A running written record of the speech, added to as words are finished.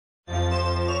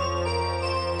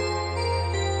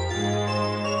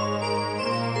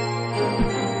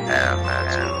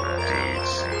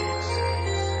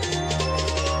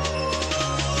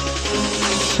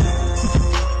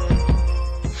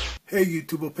Hey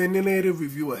YouTube,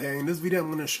 OpinionativeReviewer here. In this video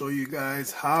I'm going to show you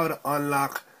guys how to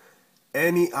unlock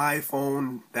any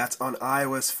iPhone that's on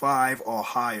iOS 5 or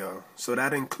higher. So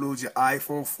that includes your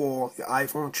iPhone 4, your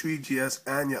iPhone 3GS,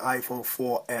 and your iPhone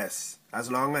 4S.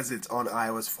 As long as it's on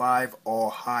iOS 5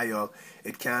 or higher,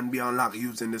 it can be unlocked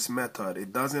using this method.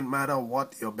 It doesn't matter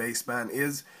what your baseband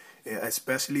is,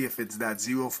 especially if it's that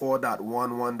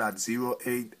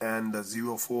 04.11.08 and the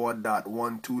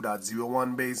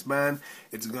 04.12.01 baseband,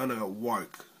 it's gonna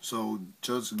work. So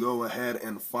just go ahead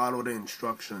and follow the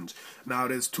instructions. Now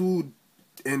there's two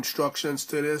instructions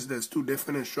to this. There's two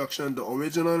different instructions. The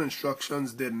original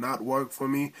instructions did not work for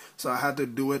me, so I had to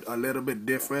do it a little bit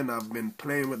different. I've been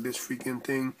playing with this freaking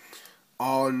thing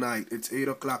all night. It's 8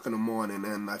 o'clock in the morning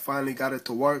and I finally got it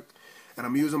to work. And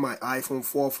I'm using my iPhone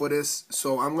 4 for this,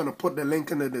 so I'm going to put the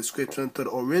link in the description to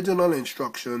the original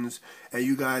instructions and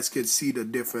you guys can see the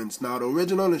difference. Now the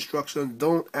original instructions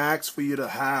don't ask for you to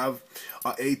have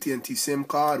an AT&T SIM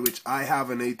card, which I have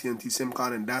an AT&T SIM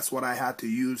card and that's what I had to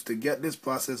use to get this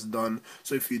process done.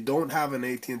 So if you don't have an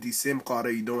AT&T SIM card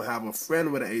or you don't have a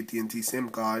friend with an AT&T SIM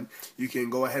card, you can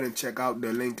go ahead and check out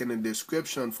the link in the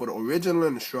description for the original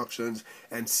instructions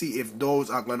and see if those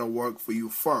are going to work for you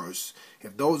first.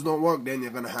 If those don't work, then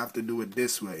you're going to have to do it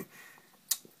this way.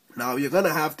 Now you're going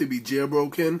to have to be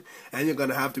jailbroken, and you're going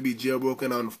to have to be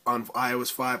jailbroken on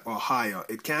iOS 5 or higher.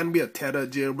 It can be a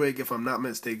tethered jailbreak if I'm not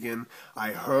mistaken.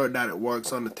 I heard that it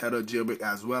works on the tethered jailbreak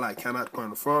as well. I cannot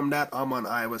confirm that. I'm on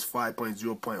iOS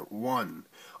 5.0.1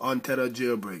 on tethered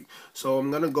jailbreak. So I'm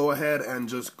going to go ahead and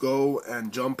just go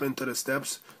and jump into the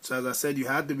steps. So as I said, you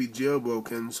had to be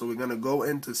jailbroken. So we're going to go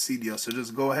into Cydia. So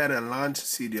just go ahead and launch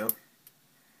Cydia.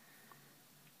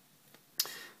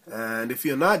 And if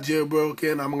you're not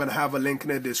jailbroken, I'm going to have a link in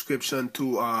the description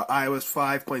to iOS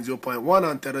 5.0.1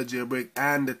 on tethered jailbreak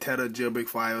and the tethered jailbreak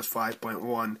for iOS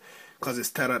 5.1 because it's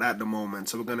tethered at the moment.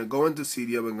 So we're going to go into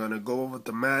Cydia, we're going to go over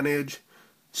to Manage,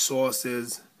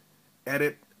 Sources,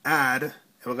 Edit, Add, and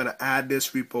we're going to add this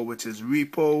repo, which is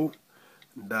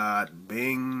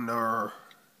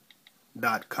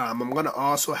repo.bingner.com. I'm going to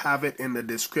also have it in the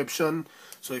description.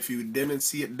 So if you didn't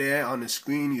see it there on the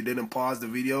screen, you didn't pause the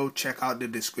video, check out the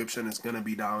description. It's going to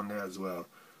be down there as well.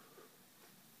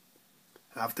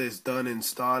 After it's done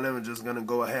installing, we're just going to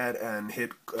go ahead and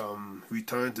hit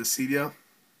return to Cydia.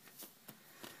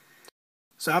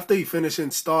 So after you finish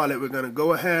install it, we're going to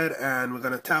go ahead and we're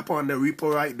going to tap on the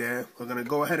repo right there. We're going to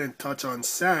go ahead and touch on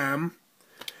SAM.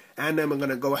 And then we're going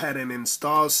to go ahead and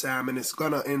install SAM, and it's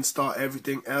going to install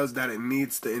everything else that it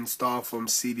needs to install from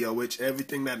Cydia, which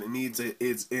everything that it needs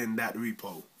is in that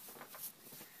repo.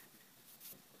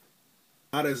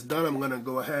 Now that's done, I'm going to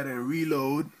go ahead and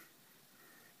reload.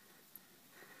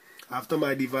 After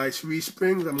my device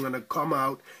resprings, I'm going to come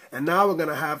out, and now we're going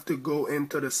to have to go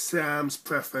into the SAM's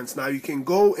preference. Now you can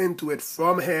go into it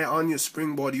from here on your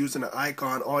springboard using the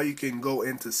icon, or you can go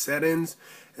into settings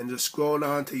and just scroll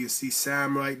down till you see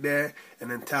SAM right there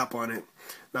and then tap on it.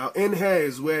 Now in here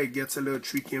is where it gets a little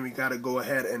tricky and we got to go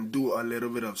ahead and do a little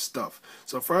bit of stuff.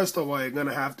 So first of all, you're going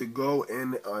to have to go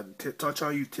in, touch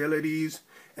on utilities,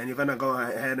 and you're going to go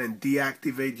ahead and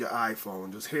deactivate your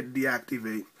iPhone. Just hit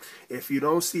deactivate. If you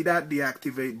don't see that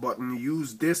deactivate button,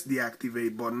 use this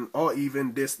deactivate button or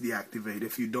even this deactivate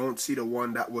if you don't see the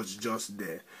one that was just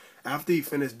there. After you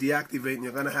finish deactivating,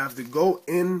 you're going to have to go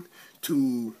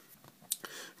into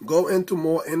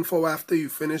more info after you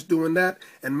finish doing that,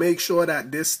 and make sure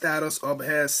that this status up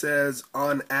here says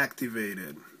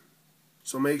unactivated.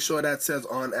 So make sure that says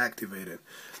unactivated.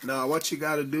 Now what you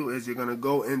got to do is you're going to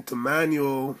go into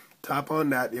manual, tap on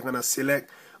that, you're going to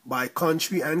select by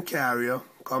country and carrier,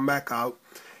 come back out,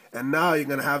 and now you're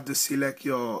going to have to select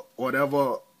your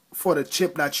whatever for the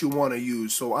chip that you want to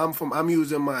use. So I'm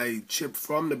using my chip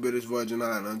from the British Virgin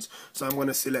Islands, so I'm going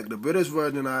to select the British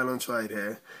Virgin Islands right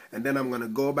here, and then I'm going to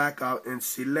go back out and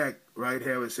select right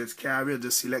here where it says carrier.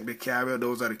 Just select the carrier.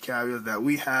 Those are the carriers that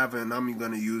we have, and I'm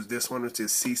going to use this one, which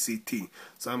is CCT.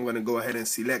 So I'm going to go ahead and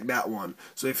select that one.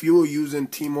 So if you were using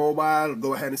T-Mobile,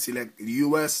 go ahead and select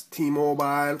US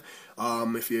T-Mobile.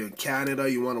 If you're in Canada,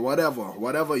 you want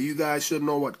whatever. You guys should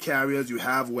know what carriers you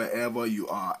have wherever you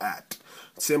are at.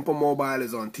 Simple Mobile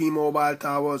is on T-Mobile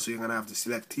tower, so you're going to have to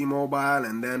select T-Mobile,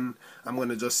 and then I'm going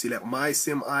to just select my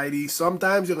SIM ID.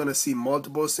 Sometimes you're going to see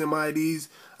multiple SIM IDs.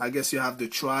 I guess you have to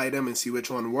try them and see which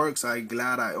one works. I'm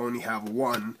glad I only have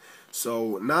one.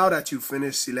 So now that you've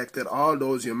finished selected all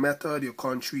those, your method, your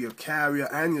country, your carrier,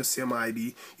 and your SIM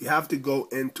ID, you have to go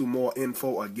into more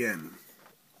info again.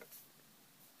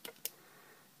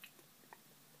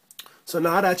 So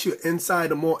now that you're inside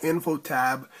the more info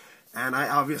tab, and I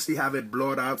obviously have it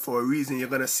blurred out for a reason, you're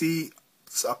going to see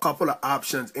a couple of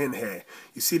options in here.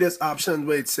 You see this option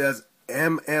where it says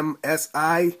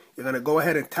MMSI? You're going to go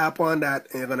ahead and tap on that,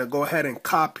 and you're going to go ahead and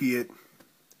copy it.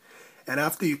 And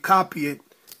after you copy it,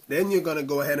 then you're going to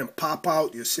go ahead and pop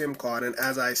out your SIM card. And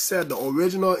as I said, the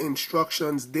original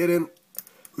instructions don't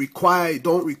require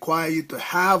you to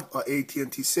have an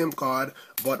AT&T SIM card,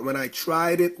 but when I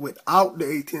tried it without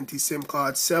the AT&T SIM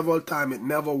card several times, it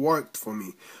never worked for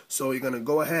me. So you're going to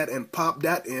go ahead and pop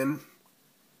that in,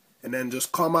 and then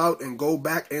just come out and go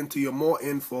back into your more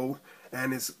info,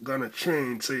 and it's going to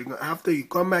change. So after you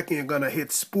come back in, you're going to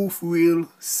hit spoof real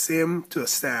SIM to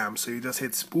SAM. So you just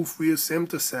hit spoof real SIM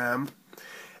to SAM,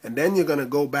 and then you're going to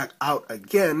go back out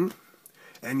again,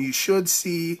 and you should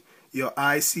see your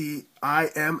IMSI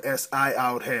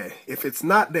out here. If it's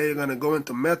not there, you're going to go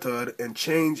into method and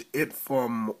change it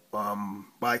from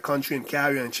by country and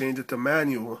carrier and change it to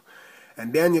manual.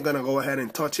 And then you're going to go ahead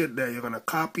and touch it there. You're going to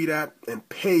copy that and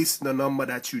paste the number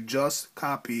that you just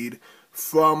copied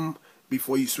from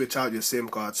before you switch out your SIM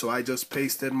card. So I just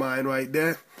pasted mine right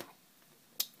there.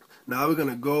 Now we're going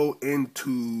to go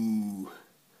into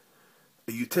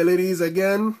the utilities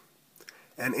again.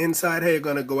 And inside here, you're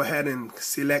going to go ahead and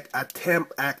select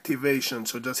attempt activation.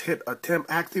 So just hit attempt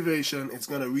activation. It's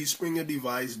going to respring your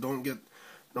device. Don't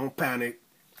panic.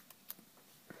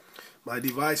 My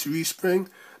device respring.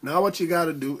 Now what you got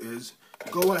to do is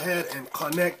go ahead and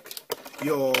connect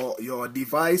your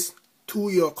device to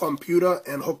your computer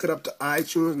and hook it up to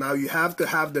iTunes. Now you have to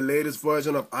have the latest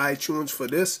version of iTunes for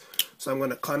this. So I'm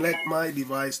going to connect my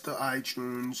device to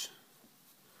iTunes.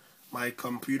 My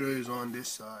computer is on this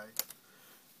side.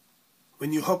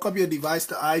 When you hook up your device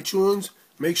to iTunes,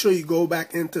 make sure you go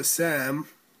back into SAM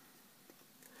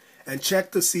and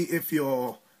check to see if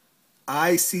your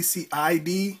ICC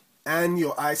ID and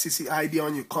your ICC ID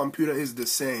on your computer is the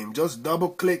same. Just double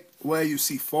click where you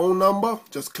see phone number.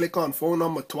 Just click on phone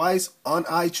number twice on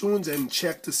iTunes and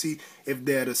check to see if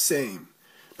they're the same.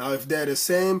 Now if they're the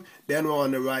same, then we're on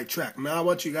the right track. Now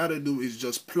what you got to do is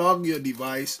just plug your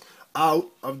device out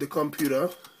of the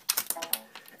computer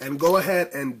and go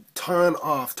ahead and turn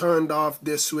off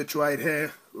this switch right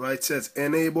here, right? It says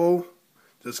enable.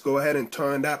 Just go ahead and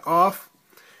turn that off.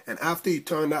 And after you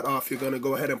turn that off, you're going to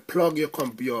go ahead and plug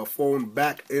your phone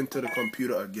back into the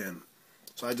computer again.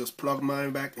 So I just plugged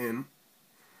mine back in.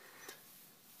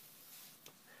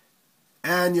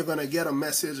 And you're going to get a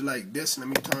message like this. Let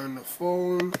me turn the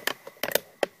phone.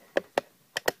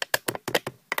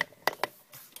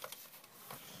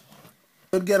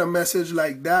 You'll get a message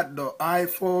like that. The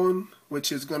iPhone,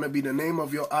 which is going to be the name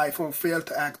of your iPhone, failed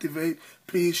to activate.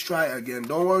 Please try again.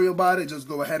 Don't worry about it. Just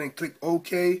go ahead and click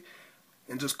OK.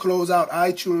 And just close out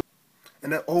iTunes.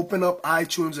 And then open up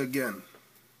iTunes again.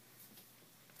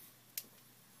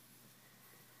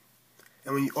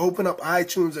 And when you open up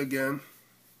iTunes again,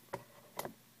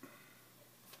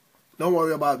 don't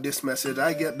worry about this message.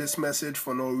 I get this message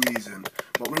for no reason.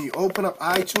 But when you open up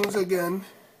iTunes again,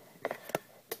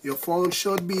 your phone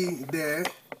should be there.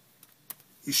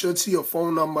 You should see your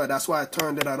phone number. That's why I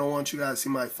turned it. I don't want you guys to see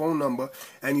my phone number.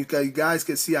 And you guys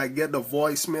can see I get the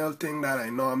voicemail thing that I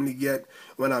normally get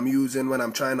when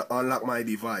I'm trying to unlock my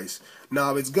device.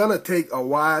 Now it's gonna take a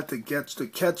while to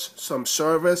catch some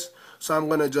service. So I'm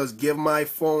gonna just give my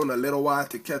phone a little while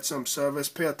to catch some service.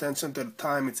 Pay attention to the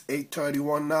time. It's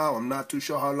 8:31 now. I'm not too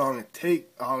sure how long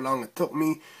it took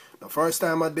me the first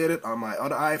time I did it on my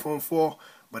other iPhone 4.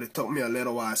 But it took me a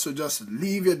little while. So just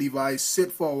leave your device,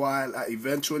 sit for a while.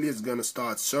 Eventually it's going to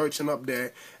start searching up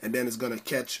there, and then it's going to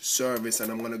catch service. And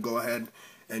I'm going to go ahead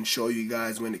and show you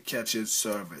guys when it catches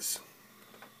service.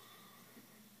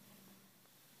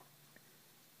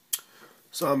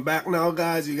 So I'm back now,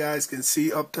 guys. You guys can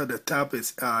see up to the top,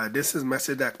 it's this is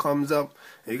message that comes up.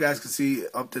 And you guys can see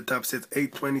up to the top says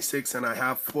 8:26, and I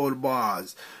have full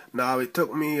bars. Now it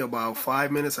took me about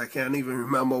 5 minutes. I can't even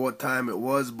remember what time it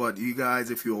was, but you guys,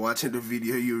 if you're watching the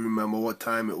video, you remember what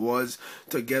time it was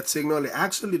to get signal.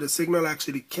 The signal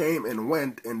actually came and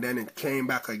went, and then it came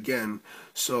back again.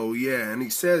 So yeah, and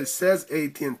it says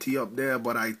AT&T up there,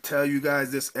 but I tell you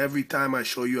guys this every time I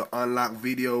show you an unlock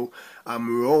video.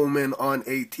 I'm roaming on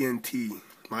AT&T.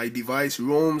 My device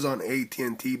roams on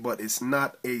AT&T, but it's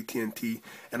not AT&T.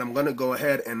 And I'm going to go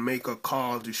ahead and make a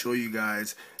call to show you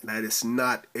guys that it's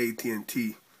not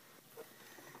AT&T.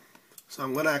 So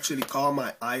I'm going to actually call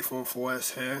my iPhone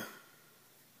 4S here.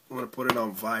 I'm going to put it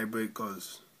on vibrate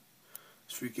because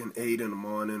it's freaking 8 in the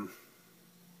morning.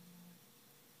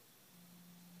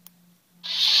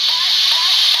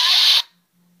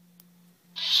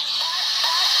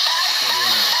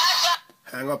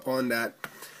 Hang up on that.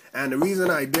 And the reason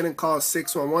I didn't call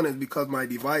 611 is because my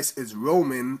device is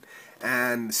roaming,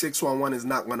 and 611 is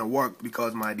not going to work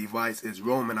because my device is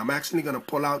roaming. I'm actually going to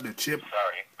pull out the chip. Sorry,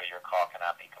 but your call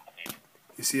cannot be completed.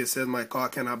 You see it says my call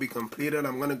cannot be completed.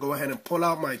 I'm going to go ahead and pull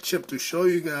out my chip to show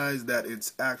you guys that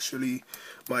it's actually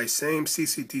my same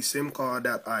CCT SIM card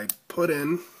that I put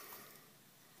in.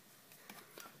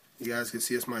 You guys can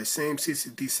see it's my same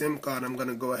CCT SIM card. I'm going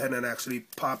to go ahead and actually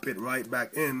pop it right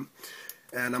back in.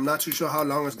 And I'm not too sure how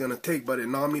long it's going to take, but it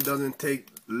normally doesn't take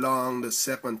long the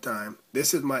second time.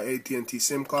 This is my AT&T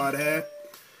SIM card here.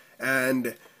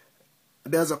 And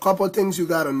there's a couple things you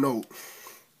got to note.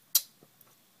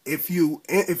 If you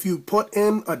put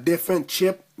in a different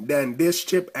chip than this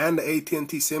chip and the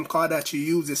AT&T SIM card that you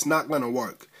use, it's not going to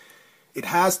work. It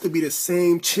has to be the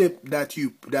same chip that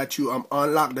you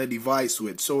unlock the device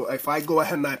with. So if I go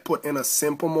ahead and I put in a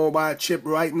simple mobile chip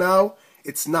right now,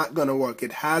 it's not gonna work.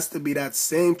 It has to be that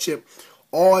same chip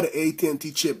or the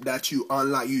AT&T chip that you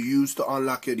use to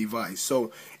unlock your device.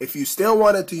 So if you still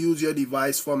wanted to use your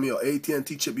device from your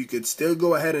AT&T chip, you could still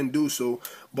go ahead and do so.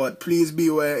 But please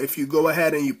beware, if you go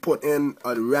ahead and you put in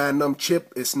a random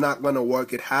chip, it's not gonna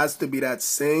work. It has to be that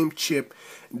same chip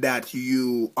that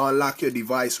you unlock your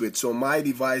device with. So my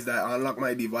device that I unlock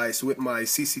my device with my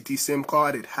CCT SIM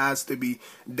card, it has to be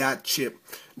that chip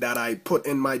that I put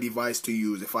in my device to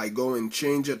use. If I go and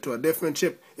change it to a different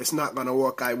chip, it's not gonna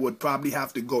work. I would probably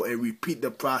have to go and repeat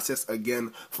the process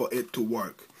again for it to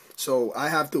work. So I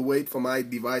have to wait for my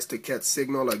device to catch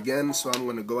signal again. So I'm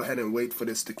gonna go ahead and wait for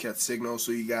this to catch signal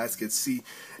so you guys can see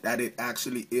that it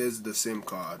actually is the SIM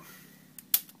card.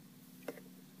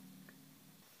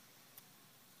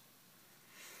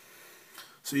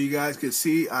 So you guys can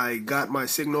see I got my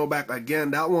signal back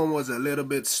again. That one was a little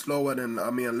bit slower than,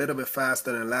 a little bit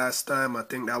faster than last time. I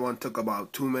think that one took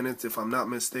about 2 minutes if I'm not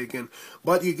mistaken.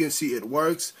 But you can see it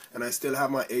works, and I still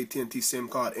have my AT&T SIM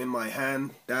card in my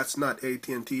hand. That's not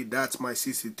AT&T, that's my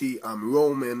CCT. I'm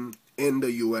roaming in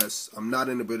the US. I'm not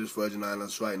in the British Virgin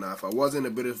Islands right now. If I was in the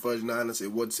British Virgin Islands,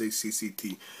 it would say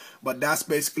CCT. But that's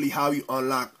basically how you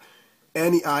unlock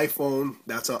any iPhone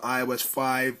that's on iOS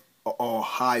 5 or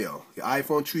higher. Your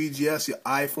iPhone 3GS, your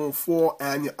iPhone 4,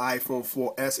 and your iPhone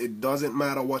 4S. It doesn't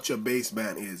matter what your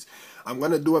baseband is. I'm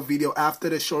going to do a video after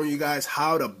this showing you guys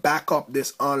how to back up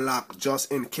this unlock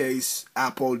just in case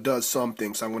Apple does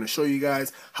something. So I'm going to show you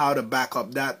guys how to back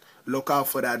up that. Look out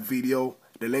for that video.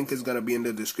 The link is going to be in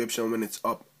the description when it's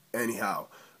up anyhow.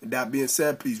 With that being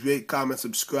said, please rate, comment,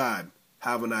 subscribe.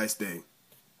 Have a nice day.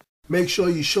 Make sure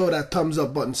you show that thumbs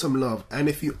up button some love. And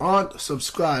if you aren't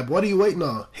subscribed, what are you waiting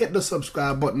on? Hit the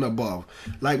subscribe button above.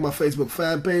 Like my Facebook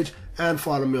fan page and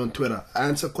follow me on Twitter. I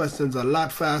answer questions a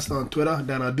lot faster on Twitter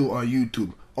than I do on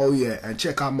YouTube. Oh yeah, and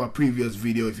check out my previous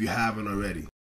video if you haven't already.